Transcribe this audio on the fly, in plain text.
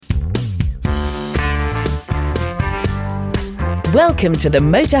Welcome to the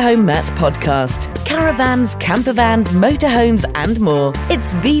Motorhome Matt podcast. Caravans, campervans, motorhomes and more.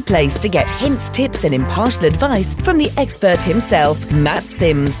 It's the place to get hints, tips and impartial advice from the expert himself, Matt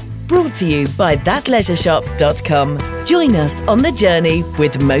Sims. Brought to you by thatleisureshop.com. Join us on the journey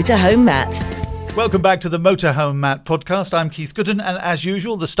with Motorhome Matt. Welcome back to the Motorhome Matt podcast. I'm Keith Gooden, and as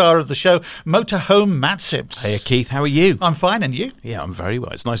usual, the star of the show, Motorhome Matt Sims. Hey Keith, how are you? I'm fine, and you? Yeah, I'm very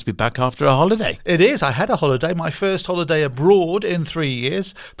well. It's nice to be back after a holiday. It is. I had a holiday, my first holiday abroad in 3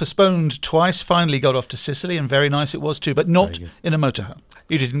 years. Postponed twice, finally got off to Sicily, and very nice it was too, but not in a motorhome.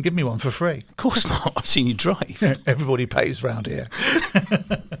 You didn't give me one for free. Of course not. I've seen you drive. Everybody pays round here.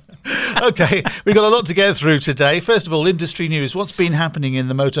 Okay, we've got a lot to get through today. First of all, industry news. What's been happening in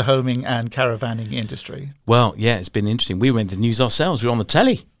the motorhoming and caravanning industry? Well, yeah, it's been interesting. We went to the news ourselves. We were on the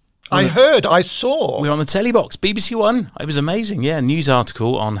telly. I saw. We were on the telly box, BBC One. It was amazing. Yeah, a news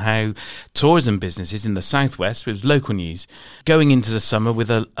article on how tourism businesses in the southwest, it was local news, going into the summer with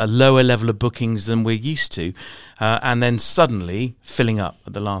a lower level of bookings than we're used to, and then suddenly filling up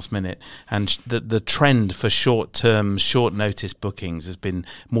at the last minute. And the trend for short-term, short-notice bookings has been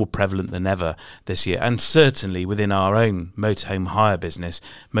more prevalent than ever this year. And certainly within our own motorhome hire business,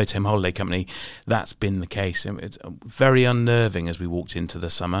 Motorhome Holiday Company, that's been the case. It's very unnerving as we walked into the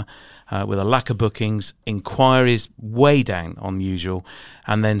summer. With a lack of bookings, inquiries way down on usual,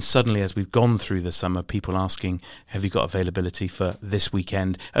 and then suddenly as we've gone through the summer, people asking, have you got availability for this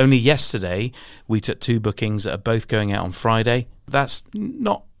weekend? Only yesterday we took 2 bookings that are both going out on Friday. That's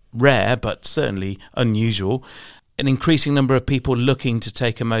not rare, but certainly unusual. An increasing number of people looking to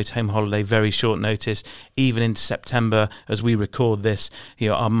take a motorhome holiday very short notice, even into September as we record this.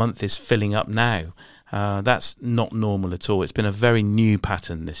 Our month is filling up now. That's not normal at all. It's been a very new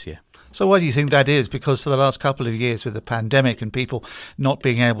pattern this year. So why do you think that is? Because for the last couple of years with the pandemic and people not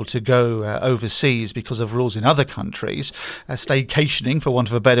being able to go overseas because of rules in other countries, staycationing, for want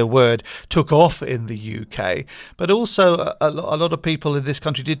of a better word, took off in the UK. But also a lot of people in this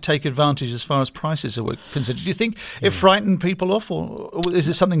country did take advantage as far as prices were considered. Do you think it frightened people off, or is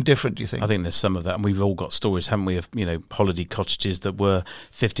it something different, do you think? I think there's some of that. And we've all got stories, haven't we, of holiday cottages that were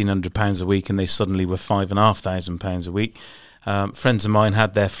 £1,500 a week and they suddenly were £5,500 a week. Friends of mine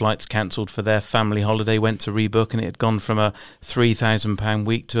had their flights cancelled for their family holiday, went to rebook, and it had gone from a £3,000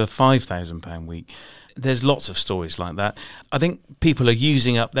 week to a £5,000 week. There's lots of stories like that. I think people are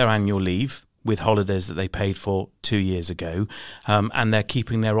using up their annual leave with holidays that they paid for 2 years ago, and they're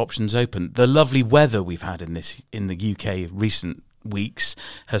keeping their options open. The lovely weather we've had in the UK recent weeks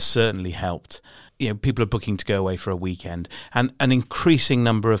has certainly helped. People are booking to go away for a weekend, and an increasing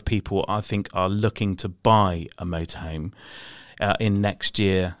number of people, I think, are looking to buy a motorhome in next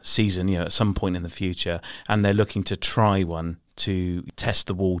year season, at some point in the future, and they're looking to try one to test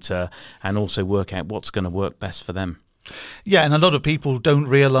the water and also work out what's going to work best for them. Yeah, and a lot of people don't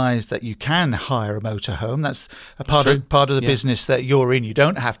realise that you can hire a motorhome. That's a part of the business that you're in. You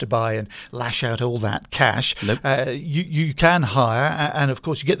don't have to buy and lash out all that cash. Nope. You can hire, and of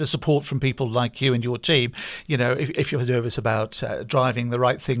course you get the support from people like you and your team. If you're nervous about driving, the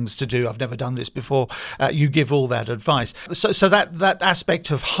right things to do, I've never done this before, you give all that advice. So that aspect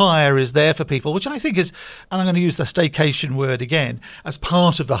of hire is there for people, which I think is, and I'm going to use the staycation word again, as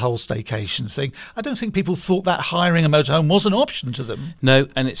part of the whole staycation thing. I don't think people thought that hiring a motorhome was an option to them. No,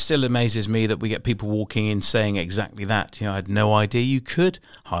 and it still amazes me that we get people walking in saying exactly that. I had no idea you could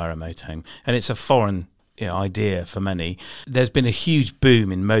hire a motorhome, and it's a foreign idea for many. There's been a huge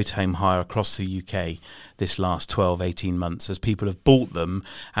boom in motorhome hire across the UK this last 12, 18 months as people have bought them,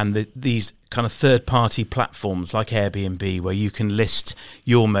 and these kind of third-party platforms like Airbnb, where you can list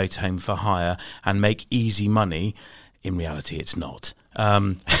your motorhome for hire and make easy money. In reality, it's not.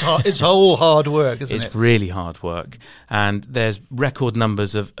 It's all hard work, isn't it? It's really hard work. And there's record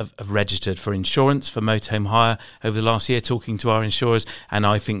numbers of registered for insurance for motorhome hire over the last year, talking to our insurers. And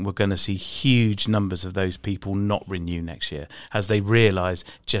I think we're going to see huge numbers of those people not renew next year as they realise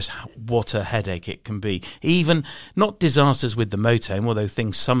just what a headache it can be. Even not disasters with the motorhome, although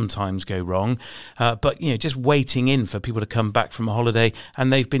things sometimes go wrong, but just waiting in for people to come back from a holiday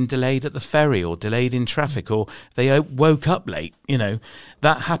and they've been delayed at the ferry or delayed in traffic or they woke up late,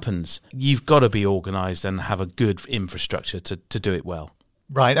 That happens. You've got to be organised and have a good infrastructure to do it well.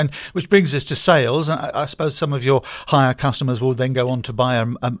 Right, and which brings us to sales. I suppose some of your hire customers will then go on to buy a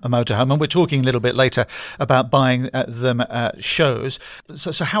motorhome, and we're talking a little bit later about buying them at shows.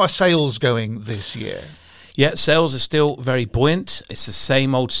 So how are sales going this year? Yeah, sales are still very buoyant. It's the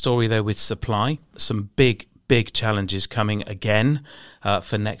same old story, though, with supply. Some big challenges coming again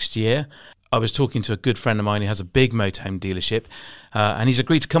for next year. I was talking to a good friend of mine who has a big motorhome dealership, and he's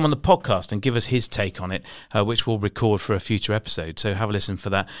agreed to come on the podcast and give us his take on it, which we'll record for a future episode. So have a listen for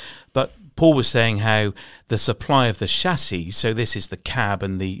that. But Paul was saying how the supply of the chassis, so this is the cab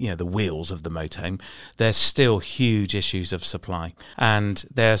and the wheels of the motorhome, there's still huge issues of supply. And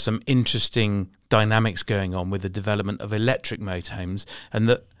there are some interesting dynamics going on with the development of electric motorhomes, and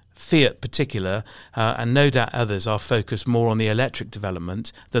that Fiat particular, and no doubt others, are focused more on the electric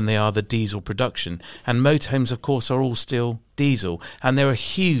development than they are the diesel production. And motorhomes, of course, are all still diesel. And there are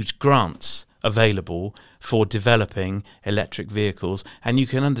huge grants available for developing electric vehicles, and you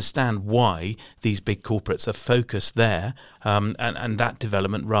can understand why these big corporates are focused there, and that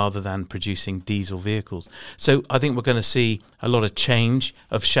development rather than producing diesel vehicles. So I think we're going to see a lot of change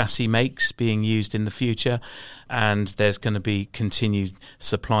of chassis makes being used in the future, and there's going to be continued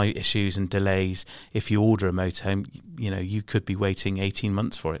supply issues and delays. If you order a motorhome, you could be waiting 18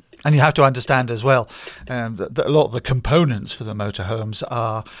 months for it. And you have to understand as well that a lot of the components for the motorhomes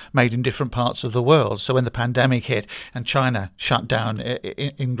are made in different parts of the world. So when the pandemic hit and China shut down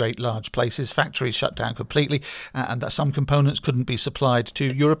in great large places, factories shut down completely, and that some components couldn't be supplied to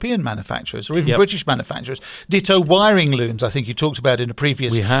European manufacturers or even British manufacturers. Ditto wiring looms, I think you talked about in a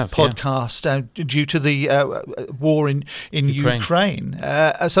previous podcast, due to the war in Ukraine.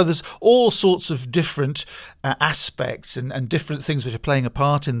 So there's all sorts of different aspects and different things which are playing a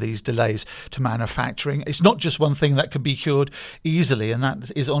part in these delays to manufacturing. It's not just one thing that can be cured easily, and that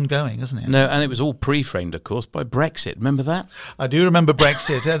is ongoing, isn't it? No, and it was all pre-framed, of course, by Brexit. Remember that? I do remember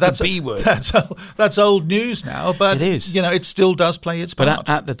Brexit. That's the B word. That's old news now, but it is. It still does play its part. But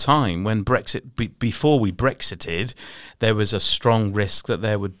at the time when Brexit, before we Brexited, there was a strong risk that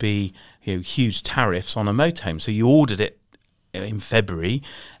there would be huge tariffs on a motorhome. So you ordered it in February,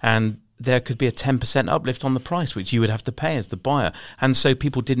 and there could be a 10% uplift on the price, which you would have to pay as the buyer. And so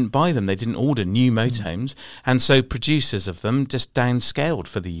people didn't buy them. They didn't order new motorhomes. And so producers of them just downscaled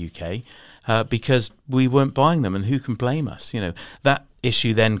for the UK because we weren't buying them. And who can blame us? That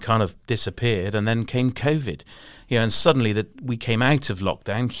issue then kind of disappeared, and then came COVID. And suddenly that we came out of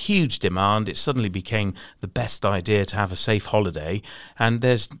lockdown, huge demand. It suddenly became the best idea to have a safe holiday, and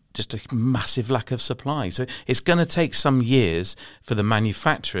there's just a massive lack of supply. So it's going to take some years for the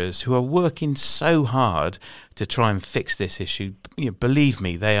manufacturers who are working so hard to try and fix this issue. Believe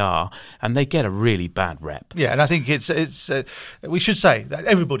me, they are, and they get a really bad rep. Yeah, and I think it's we should say that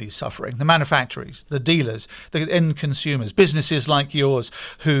everybody's suffering: the manufacturers, the dealers, the end consumers, businesses like yours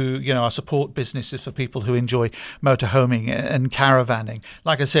who are support businesses for people who enjoy motorhoming and caravanning.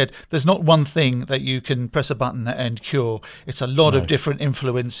 Like I said, there's not one thing that you can press a button and cure. It's a lot of different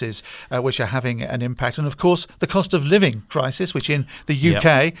influences which are having an impact, and of course the cost of living crisis, which in the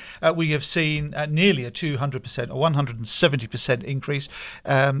UK we have seen nearly a 200% or 170% increase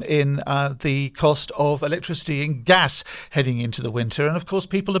in the cost of electricity and gas heading into the winter. And of course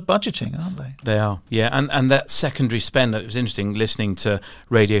people are budgeting, aren't they? They are, yeah. And that secondary spend, it was interesting listening to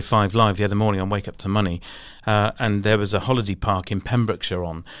Radio 5 Live the other morning on Wake Up to Money, and there was a holiday park in Pembrokeshire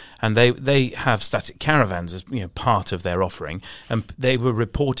on, and they have static caravans as part of their offering, and they were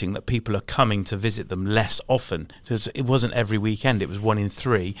reporting that people are coming to visit them less often. It wasn't every weekend, it was 1 in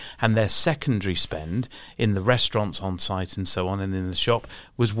 3, and their secondary spend in the restaurants on site and so on, and in the shop,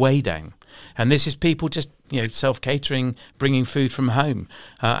 was way down. And this is people just self-catering, bringing food from home,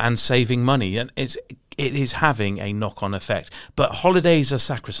 and saving money, and it is having a knock-on effect. But holidays are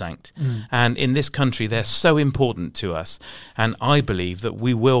sacrosanct, and in this country they're so important to us, and I believe that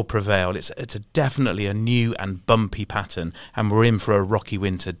we will prevail. It's definitely a new and bumpy pattern, and we're in for a rocky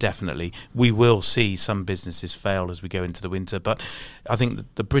winter, definitely. We will see some businesses fail as we go into the winter, but I think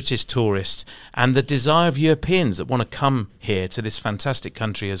that the British tourists and the desire of Europeans that want to come here to this fantastic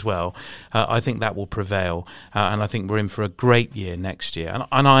country as well, I think that will prevail, and I think we're in for a great year next year.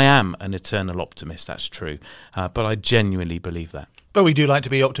 And I am an eternal optimist, that's true, but I genuinely believe that. But we do like to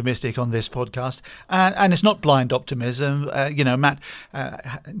be optimistic on this podcast, and it's not blind optimism. Matt,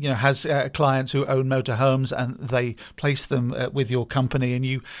 has clients who own motorhomes, and they place them with your company, and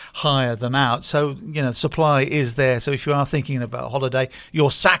you hire them out. So supply is there. So if you are thinking about a holiday,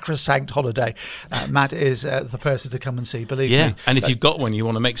 your sacrosanct holiday, Matt is the person to come and see. Believe me. Yeah, and if you've got one you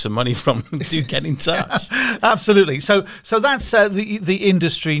want to make some money from, do get in touch. Absolutely. So that's the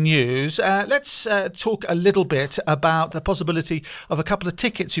industry news. Let's talk a little bit about the possibility of a couple of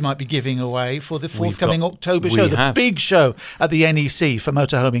tickets you might be giving away for the forthcoming October show, the big show at the NEC for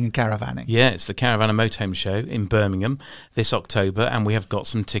motorhoming and caravanning. Yeah, it's the Caravan and Motorhome Show in Birmingham this October, and we have got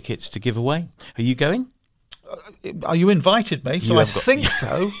some tickets to give away. Are you going? are you invited me? So I think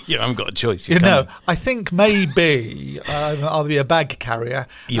so. You haven't got a choice. I think maybe I'll be a bag carrier.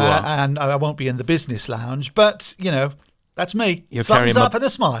 You are. And I won't be in the business lounge. But, that's me. You're Thumbs up and a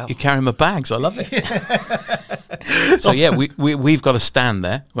smile. You're carrying my bags. I love it. So, we've got a stand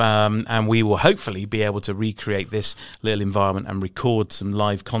there, and we will hopefully be able to recreate this little environment and record some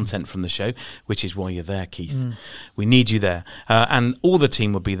live content from the show, which is why you're there, Keith. We need you there. And all the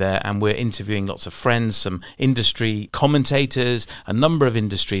team will be there, and we're interviewing lots of friends, some industry commentators, a number of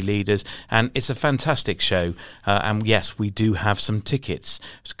industry leaders, and it's a fantastic show. And yes, we do have some tickets,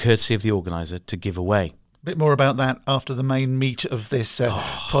 courtesy of the organiser, to give away. Bit more about that after the main meat of this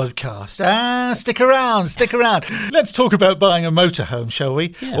podcast. Stick around. Let's talk about buying a motorhome, shall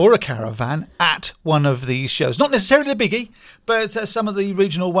we? Yeah. Or a caravan at one of these shows. Not necessarily a biggie, but some of the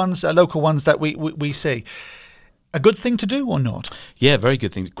regional ones, local ones that we see. A good thing to do or not? Yeah, very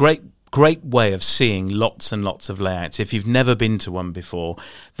good thing. Great way of seeing lots and lots of layouts. If you've never been to one before,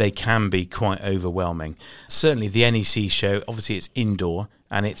 they can be quite overwhelming. Certainly the NEC show, obviously it's indoor,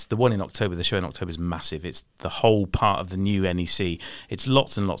 and it's the one in October. The show in October is massive. It's the whole part of the new NEC. It's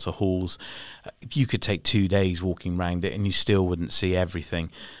lots and lots of halls. You could take 2 days walking around it and you still wouldn't see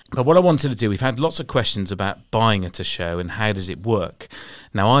everything. But what I wanted to do, we've had lots of questions about buying at a show and how does it work.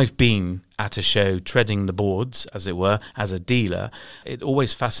 Now, I've been at a show treading the boards, as it were, as a dealer. It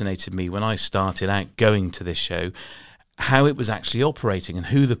always fascinated me when I started out going to this show, how it was actually operating and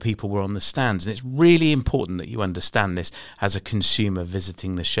who the people were on the stands. And it's really important that you understand this as a consumer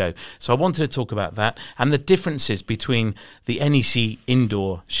visiting the show. So I wanted to talk about that and the differences between the NEC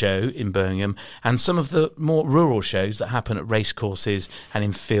indoor show in Birmingham and some of the more rural shows that happen at racecourses and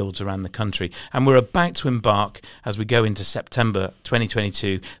in fields around the country. And we're about to embark as we go into September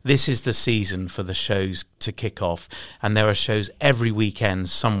 2022. This is the season for the shows to kick off, and there are shows every weekend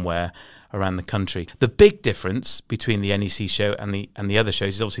somewhere around the country. The big difference between the NEC show and the other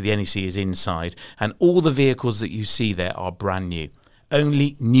shows is obviously the NEC is inside, and all the vehicles that you see there are brand new.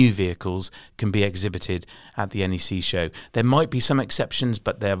 Only new vehicles can be exhibited at the NEC show. There might be some exceptions,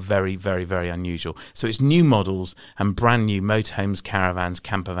 but they're very, very, very unusual. So it's new models and brand new motorhomes, caravans,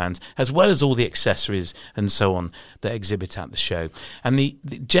 campervans, as well as all the accessories and so on that exhibit at the show. And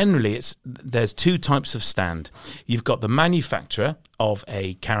generally, there's two types of stand. You've got the manufacturer of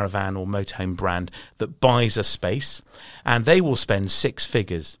a caravan or motorhome brand that buys a space, and they will spend six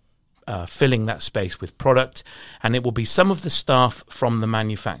figures filling that space with product, and it will be some of the staff from the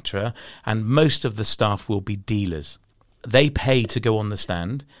manufacturer, and most of the staff will be dealers. They pay to go on the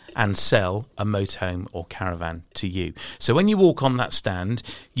stand and sell a motorhome or caravan to you. So when you walk on that stand,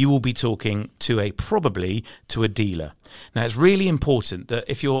 you will be talking probably to a dealer. Now, it's really important that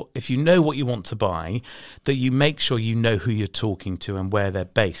if you know what you want to buy, that you make sure you know who you're talking to and where they're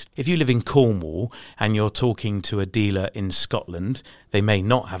based. If you live in Cornwall and you're talking to a dealer in Scotland, they may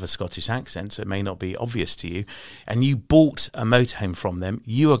not have a Scottish accent, so it may not be obvious to you, and you bought a motorhome from them,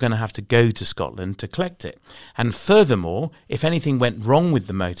 you are going to have to go to Scotland to collect it. And furthermore, if anything went wrong with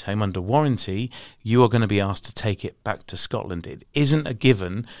the motorhome under warranty, you are going to be asked to take it back to Scotland. It isn't a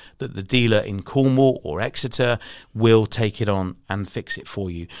given that the dealer in Cornwall or Exeter will take it on and fix it for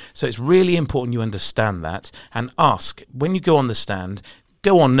you. So it's really important you understand that and ask. When you go on the stand,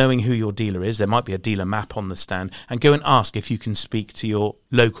 go on knowing who your dealer is. There might be a dealer map on the stand, and go and ask if you can speak to your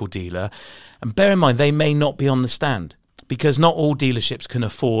local dealer. And bear in mind, they may not be on the stand, because not all dealerships can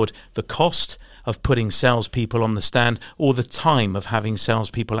afford the cost of putting salespeople on the stand or the time of having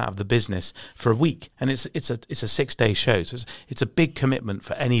salespeople out of the business for a week. And it's a 6-day show. So it's a big commitment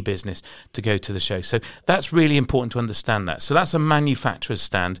for any business to go to the show. So that's really important to understand that. So that's a manufacturer's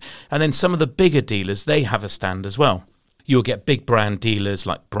stand. And then some of the bigger dealers, they have a stand as well. You'll get big brand dealers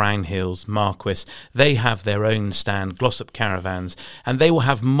like Brownhills, Marquis. They have their own stand, Glossop Caravans, and they will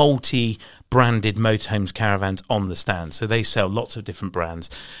have multi-branded motorhomes caravans on the stand. So they sell lots of different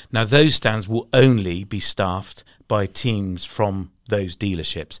brands. Now, those stands will only be staffed by teams from those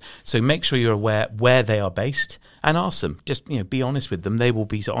dealerships. So make sure you're aware where they are based and ask them. Just be honest with them. They will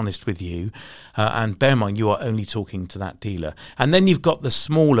be honest with you. And bear in mind, you are only talking to that dealer. And then you've got the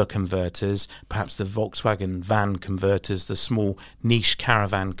smaller converters, perhaps the Volkswagen van converters, the small niche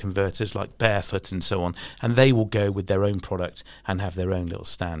caravan converters like Barefoot and so on. And they will go with their own product and have their own little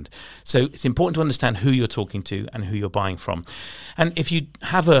stand. So it's important to understand who you're talking to and who you're buying from. And if you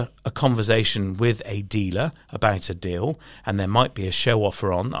have a conversation with a dealer about a deal, and there might be a show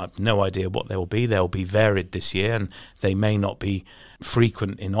offer on, I have no idea what they will be. They'll be varied this year, and they may not be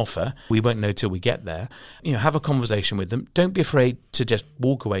frequent in offer. We won't know till we get there. Have a conversation with them. Don't be afraid to just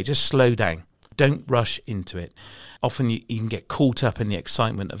walk away. Just slow down. Don't rush into it. Often you can get caught up in the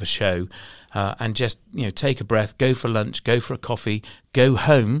excitement of a show and just take a breath, go for lunch, go for a coffee, go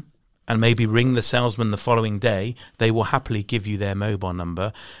home, and maybe ring the salesman the following day. They will happily give you their mobile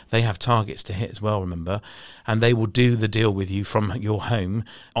number. They have targets to hit as well, remember, and they will do the deal with you from your home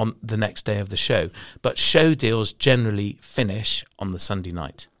on the next day of the show. But show deals generally finish on the Sunday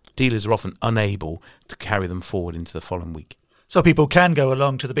night. Dealers are often unable to carry them forward into the following week. So people can go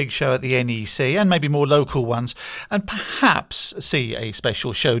along to the big show at the NEC and maybe more local ones and perhaps see a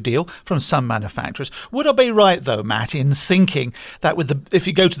special show deal from some manufacturers. Would I be right, though, Matt, in thinking that if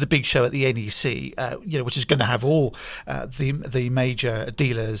you go to the big show at the NEC, which is going to have all the major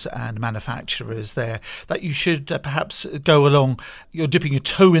dealers and manufacturers there, that you should perhaps go along, you're dipping your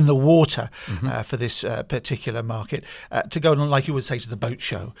toe in the water for this particular market, to go along, like you would say, to the boat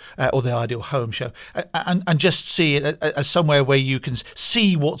show or the Ideal Home show and just see it as somewhere where you can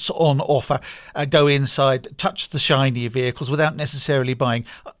see what's on offer, go inside, touch the shiny vehicles without necessarily buying.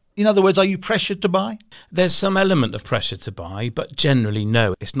 In other words, are you pressured to buy? There's some element of pressure to buy, but generally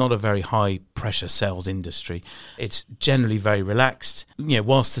no. It's not a very high pressure sales industry. It's generally very relaxed.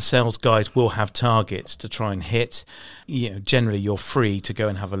 Whilst the sales guys will have targets to try and hit, generally you're free to go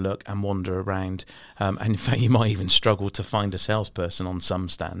and have a look and wander around. And in fact, you might even struggle to find a salesperson on some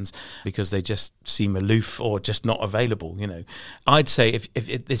stands because they just seem aloof or just not available. I'd say if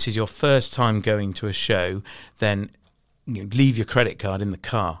this is your first time going to a show, then leave your credit card in the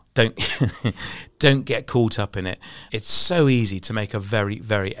car. Don't get caught up in it. It's so easy to make a very,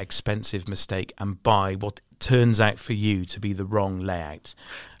 very expensive mistake and buy what turns out for you to be the wrong layout.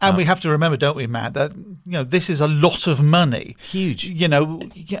 And we have to remember, don't we, Matt, that this is a lot of money. Huge.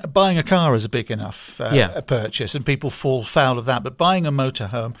 Buying a car is a big enough a purchase, and people fall foul of that. But buying a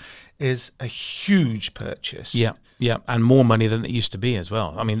motorhome is a huge purchase. Yeah, and more money than it used to be as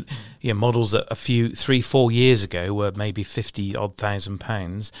well. I mean, models that 3-4 years ago were maybe 50-odd thousand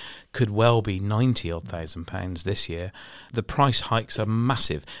pounds could well be 90-odd thousand pounds this year. The price hikes are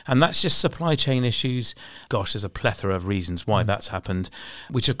massive, and that's just supply chain issues. Gosh, there's a plethora of reasons why that's happened,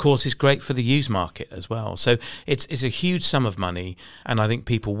 which of course is great for the used market as well. So it's a huge sum of money, and I think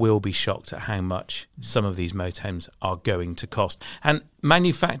people will be shocked at how much some of these motorhomes are going to cost. And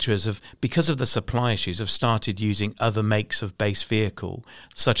manufacturers have, because of the supply issues, have started using other makes of base vehicle,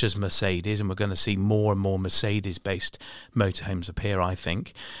 such as Mercedes, and we're going to see more and more Mercedes-based motorhomes appear, I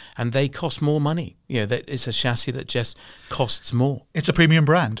think, and they cost more money. It's a chassis that just costs more. It's a premium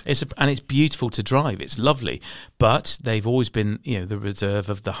brand. And it's beautiful to drive. It's lovely, but they've always been, the reserve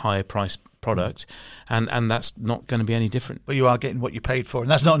of the higher price product, and that's not going to be any different. But you are getting what you paid for,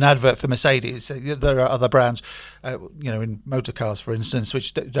 and that's not an advert for Mercedes. There are other brands, in motor cars, for instance,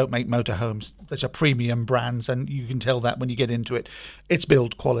 which don't make motorhomes. Those are premium brands, and you can tell that when you get into it. It's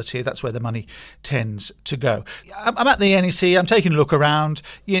build quality. That's where the money tends to go. I'm at the NEC. I'm taking a look around.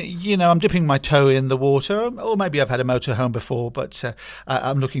 I'm dipping my toe in the water, or maybe I've had a motorhome before, but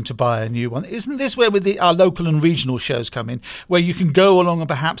I'm looking to buy a new one. Isn't this where our local and regional shows come in, where you can go along and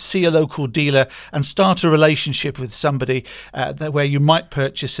perhaps see a local dealer and start a relationship with somebody where you might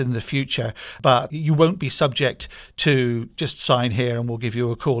purchase in the future, but you won't be subject to just sign here and we'll give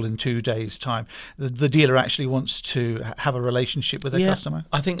you a call in 2 days' time. The dealer actually wants to have a relationship with their customer.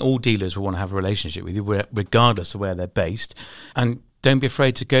 I think all dealers will want to have a relationship with you, regardless of where they're based. And don't be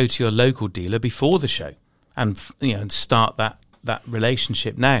afraid to go to your local dealer before the show and start that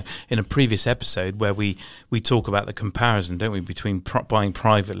relationship now. In a previous episode where we talk about the comparison, don't we, between buying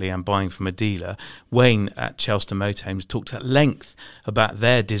privately and buying from a dealer, Wayne at Chelston Motorhomes talked at length about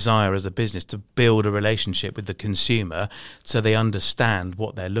their desire as a business to build a relationship with the consumer so they understand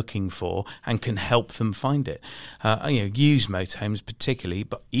what they're looking for and can help them find it. Used motorhomes particularly,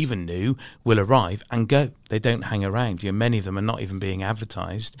 but even new, will arrive and go. They don't hang around. Many of them are not even being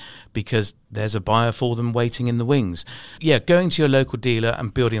advertised because there's a buyer for them waiting in the wings. Going to your local dealer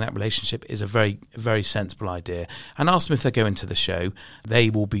and building that relationship is a very, very sensible idea. And ask them if they go into the show. They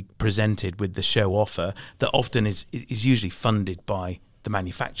will be presented with the show offer that often is usually funded by the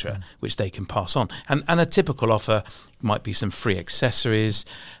manufacturer, which they can pass on. And a typical offer might be some free accessories.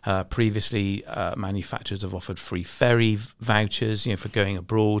 Previously, manufacturers have offered free ferry vouchers, for going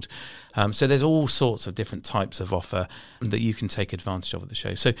abroad. So there's all sorts of different types of offer that you can take advantage of at the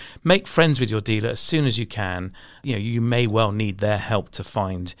show. So make friends with your dealer as soon as you can. You may well need their help to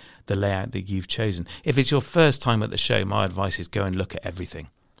find the layout that you've chosen. If it's your first time at the show, my advice is go and look at everything.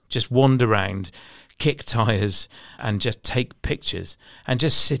 Just wander around, kick tyres and just take pictures and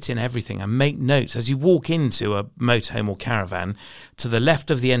just sit in everything and make notes. As you walk into a motorhome or caravan, to the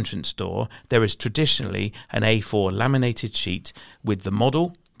left of the entrance door, there is traditionally an A4 laminated sheet with the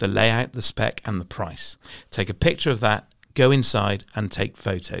model, the layout, the spec and the price. Take a picture of that, go inside and take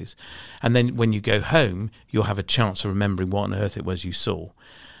photos. And then when you go home, you'll have a chance of remembering what on earth it was you saw.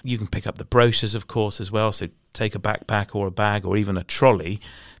 You can pick up the brochures, of course, as well. So take a backpack or a bag or even a trolley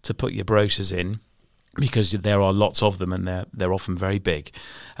to put your brochures in, because there are lots of them and they're often very big.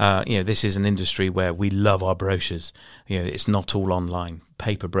 This is an industry where we love our brochures. It's not all online.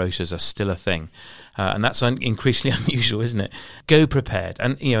 Paper brochures are still a thing. And that's increasingly unusual, isn't it? Go prepared.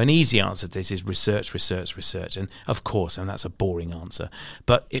 And, an easy answer to this is research. And of course, and that's a boring answer.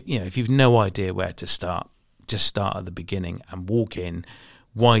 But, if you've no idea where to start, just start at the beginning and walk in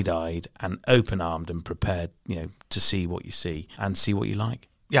wide-eyed and open-armed and prepared, to see what you see and see what you like.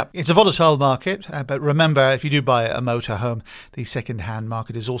 Yeah, it's a volatile market, but remember, if you do buy a motorhome, the second-hand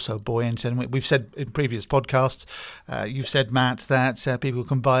market is also buoyant. And we've said in previous podcasts, you've said, Matt, that people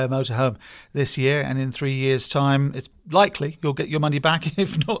can buy a motorhome this year, and in 3 years' time, it's likely you'll get your money back,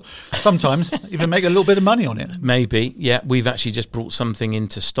 if not sometimes even make a little bit of money on it. Maybe, yeah. We've actually just brought something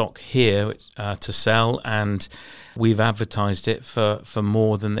into stock here to sell, and we've advertised it for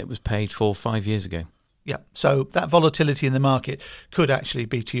more than it was paid for 5 years ago. Yeah, so that volatility in the market could actually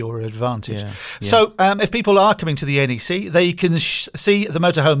be to your advantage. Yeah. So if people are coming to the NEC, they can see the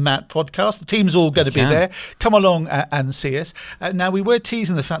Motorhome Matt podcast. The team's all going to be there. Come along and see us. Now, we were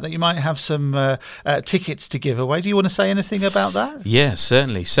teasing the fact that you might have some tickets to give away. Do you want to say anything about that? Yeah,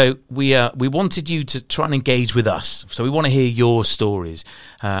 certainly. So we wanted you to try and engage with us. So we want to hear your stories,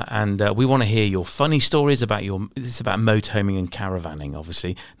 and we want to hear your funny stories about this is about motorhoming and caravanning,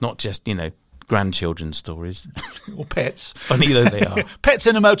 obviously, not just, grandchildren's stories. Or pets. Funny though they are. Pets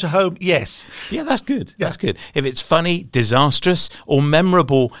in a motorhome, yes. Yeah, that's good. Yeah. That's good. If it's funny, disastrous, or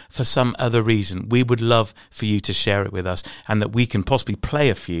memorable for some other reason, we would love for you to share it with us, and that we can possibly play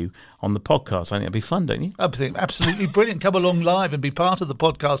a few on the podcast. I think it'd be fun, don't you? I think absolutely brilliant. Come along live and be part of the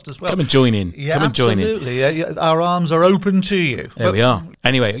podcast as well. Come and join in. Yeah, come and absolutely. Join in. Our arms are open to you. There we are.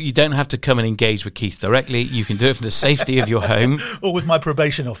 Anyway, you don't have to come and engage with Keith directly. You can do it from the safety of your home. Or with my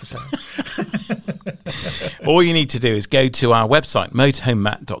probation officer. All you need to do is go to our website,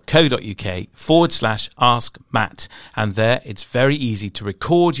 motorhomematt.co.uk/ask Matt. And there it's very easy to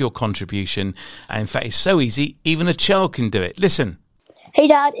record your contribution. And in fact, it's so easy, even a child can do it. Listen. Hey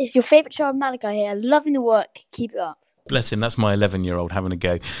Dad, it's your favourite child Malachi here. Loving the work. Keep it up. Bless him, that's my 11-year-old having a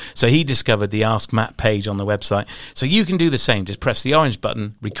go. So he discovered the Ask Matt page on the website. So you can do the same. Just press the orange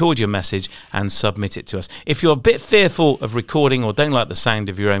button, record your message and submit it to us. If you're a bit fearful of recording or don't like the sound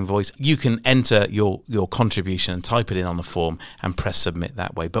of your own voice, you can enter your contribution and type it in on the form and press submit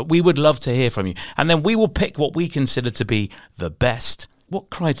that way. But we would love to hear from you. And then we will pick what we consider to be the best. What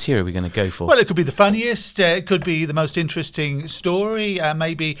criteria are we going to go for? Well, it could be the funniest. It could be the most interesting story.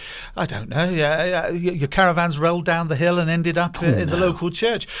 Maybe, I don't know, your caravans rolled down the hill and ended up in the local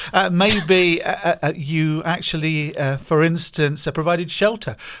church. Maybe you actually, for instance, provided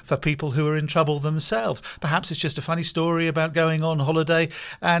shelter for people who are in trouble themselves. Perhaps it's just a funny story about going on holiday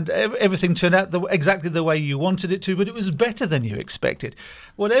and everything turned out exactly the way you wanted it to, but it was better than you expected.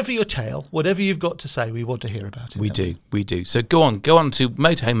 Whatever your tale, whatever you've got to say, we want to hear about it. We do. So go on to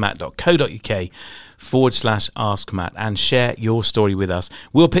motorhomematt.co.uk/ask Matt and share your story with us.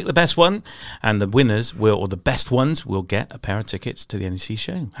 We'll pick the best one, and the winners or the best ones will get a pair of tickets to the NEC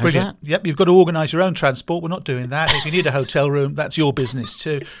show. How's Brilliant. that? Yep, you've got to organise your own transport. We're not doing that. If you need a hotel room, that's your business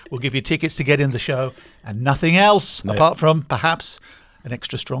too. We'll give you tickets to get in the show and nothing else apart from perhaps an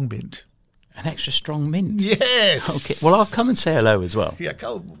extra strong mint. An extra strong mint? Yes. Okay. Well, I'll come and say hello as well. Yeah,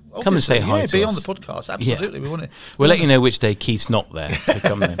 come and say hi to us. Be on the podcast. Absolutely. Yeah. We'll let you know which day Keith's not there to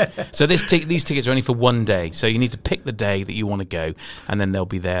come then. So these tickets are only for one day. So you need to pick the day that you want to go, and then they'll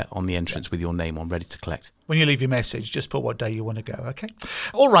be there on the entrance with your name on, ready to collect. When you leave your message, just put what day you want to go, okay?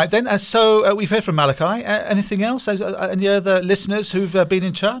 All right, then. So we've heard from Malachi. Anything else? Any other listeners who've been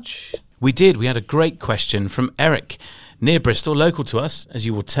in touch? We did. We had a great question from Eric, near Bristol, local to us, as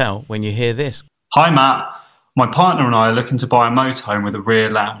you will tell when you hear this. Hi Matt, my partner and I are looking to buy a motorhome with a rear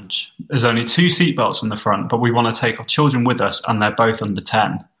lounge. There's only 2 seatbelts in the front, but we want to take our children with us and they're both under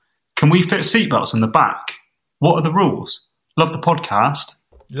 10. Can we fit seatbelts in the back? What are the rules? Love the podcast.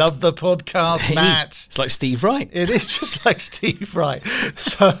 Love the podcast, Matt. It's like Steve Wright. It is just like Steve Wright.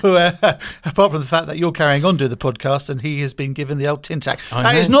 So, apart from the fact that you're carrying on doing the podcast and he has been given the old tin tack.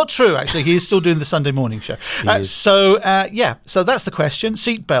 That is not true, actually. He is still doing the Sunday morning show. So that's the question.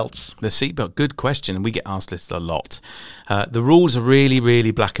 Seatbelts. The seatbelt, good question. And we get asked this a lot. The rules are really,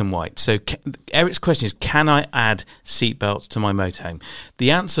 really black and white. So Eric's question is, can I add seatbelts to my motorhome?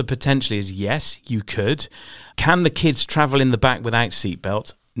 The answer potentially is yes, you could. Can the kids travel in the back without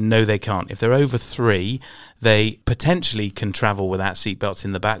seatbelts? No, they can't. If they're over 3, they potentially can travel without seatbelts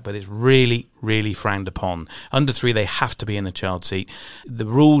in the back, but it's really, really frowned upon. Under 3, they have to be in a child seat. The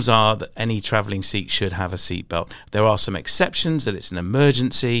rules are that any travelling seat should have a seatbelt. There are some exceptions, that it's an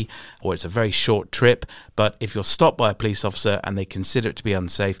emergency or it's a very short trip, but if you're stopped by a police officer and they consider it to be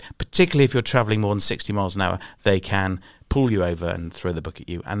unsafe, particularly if you're travelling more than 60 miles an hour, they can pull you over and throw the book at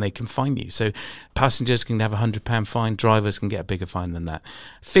you, and they can fine you. So passengers can have a £100 fine, drivers can get a bigger fine than that.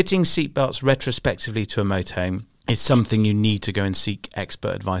 Fitting seatbelts retrospectively to a motorhome is something you need to go and seek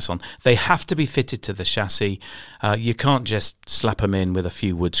expert advice on. They have to be fitted to the chassis. You can't just slap them in with a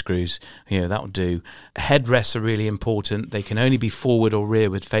few wood screws. That'll do. Headrests are really important. They can only be forward or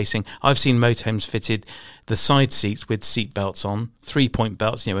rearward facing. I've seen motorhomes fitted the side seats with seat belts on, 3-point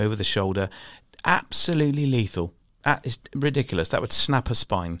belts, over the shoulder. Absolutely lethal. That is ridiculous. That would snap a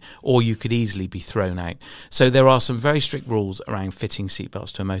spine, or you could easily be thrown out. So there are some very strict rules around fitting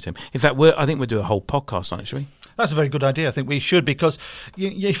seatbelts to a motorhome. In fact, I think we'll do a whole podcast on it, shall we? That's a very good idea. I think we should, because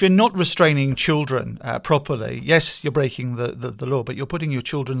if you're not restraining children properly, yes, you're breaking the law, but you're putting your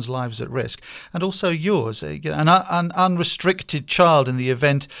children's lives at risk, and also yours. An unrestricted child, in the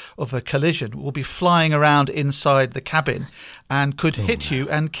event of a collision, will be flying around inside the cabin and could hit you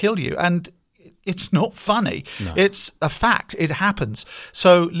and kill you. And it's not funny. No. It's a fact. It happens.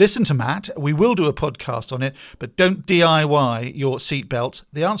 So listen to Matt. We will do a podcast on it, but don't DIY your seatbelts.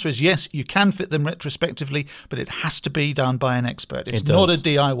 The answer is yes, you can fit them retrospectively, but it has to be done by an expert. It's not a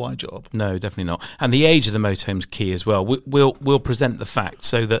DIY job. No, definitely not. And the age of the motorhome is key as well. We'll present the facts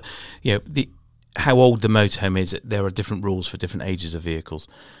so that how old the motorhome is. There are different rules for different ages of vehicles.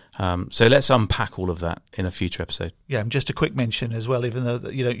 So let's unpack all of that in a future episode. Yeah, and just a quick mention as well, even though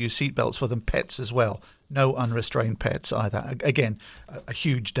you don't use seatbelts for them, pets as well. No unrestrained pets either. Again, a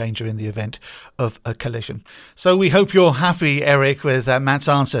huge danger in the event of a collision. So we hope you're happy, Eric, with Matt's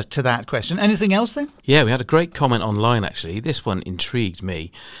answer to that question. Anything else then? Yeah, we had a great comment online, actually. This one intrigued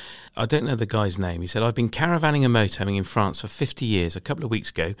me. I don't know the guy's name. He said, I've been caravanning and motorhoming in France for 50 years. A couple of weeks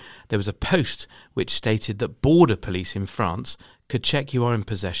ago, there was a post which stated that border police in France could check you are in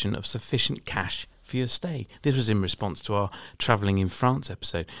possession of sufficient cash for your stay. This was in response to our Travelling in France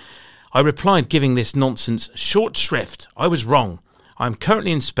episode. I replied, giving this nonsense short shrift. I was wrong. I'm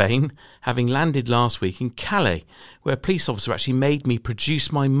currently in Spain, having landed last week in Calais, where a police officer actually made me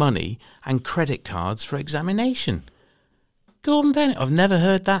produce my money and credit cards for examination. Gordon Bennett, I've never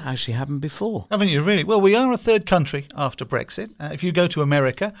heard that actually happen before. Haven't you really? Well, we are a third country after Brexit. If you go to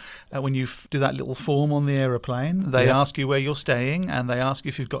America, when you do that little form on the aeroplane, they ask you where you're staying, and they ask you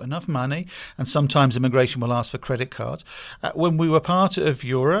if you've got enough money, and sometimes immigration will ask for credit cards. When we were part of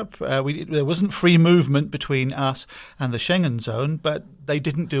Europe, there wasn't free movement between us and the Schengen zone, but they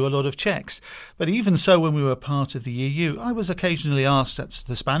didn't do a lot of checks. But even so, when we were part of the EU, I was occasionally asked at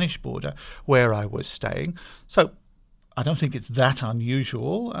the Spanish border where I was staying. So I don't think it's that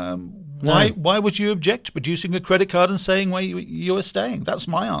unusual. Why would you object to producing a credit card and saying where you are staying? That's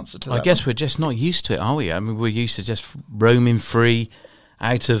my answer to that. I guess we're just not used to it, are we? I mean, we're used to just roaming free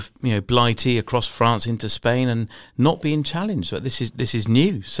out of Blighty across France into Spain and not being challenged. But this is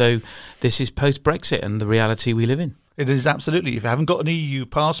new. So this is post-Brexit and the reality we live in. It is absolutely. If you haven't got an EU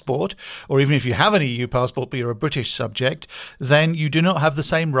passport, or even if you have an EU passport but you're a British subject, then you do not have the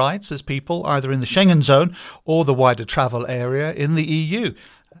same rights as people either in the Schengen zone or the wider travel area in the EU.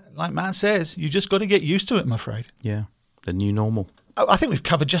 Like Matt says, you just got to get used to it, I'm afraid. Yeah, the new normal. I think we've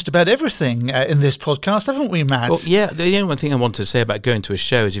covered just about everything in this podcast, haven't we, Matt? Well, yeah, the only one thing I want to say about going to a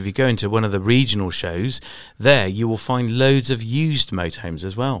show is if you go into one of the regional shows, there you will find loads of used motorhomes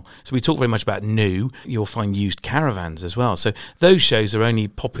as well. So we talk very much about new, you'll find used caravans as well. So those shows are only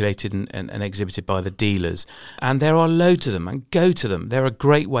populated and exhibited by the dealers. And there are loads of them, and go to them. They're a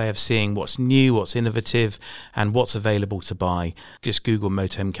great way of seeing what's new, what's innovative, and what's available to buy. Just Google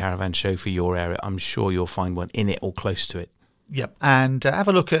Motorhome Caravan Show for your area. I'm sure you'll find one in it or close to it. Yep, and have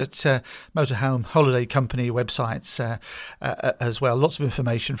a look at Motorhome Holiday Company websites as well. Lots of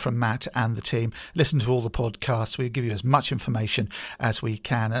information from Matt and the team. Listen to all the podcasts. We give you as much information as we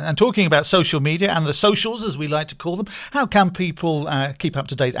can. And talking about social media and the socials, as we like to call them, how can people keep up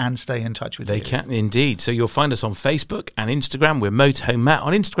to date and stay in touch with you? They can indeed. So you'll find us on Facebook and Instagram. We're Motorhome Matt.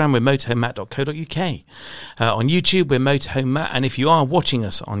 On Instagram, we're motorhomematt.co.uk. On YouTube, we're Motorhome Matt. And if you are watching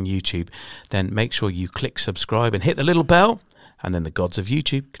us on YouTube, then make sure you click subscribe and hit the little bell. And then the gods of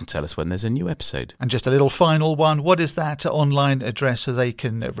YouTube can tell us when there's a new episode. And just a little final one. What is that online address so they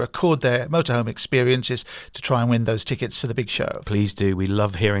can record their motorhome experiences to try and win those tickets for the big show? Please do. We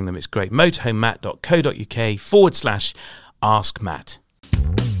love hearing them. It's great. motorhomematt.co.uk/askmatt.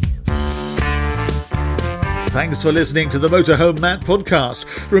 Thanks for listening to the Motorhome Matt podcast.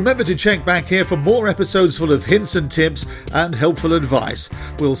 Remember to check back here for more episodes full of hints and tips and helpful advice.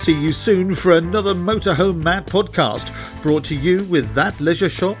 We'll see you soon for another Motorhome Matt podcast, brought to you with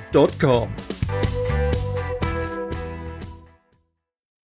thatleisureShop.com.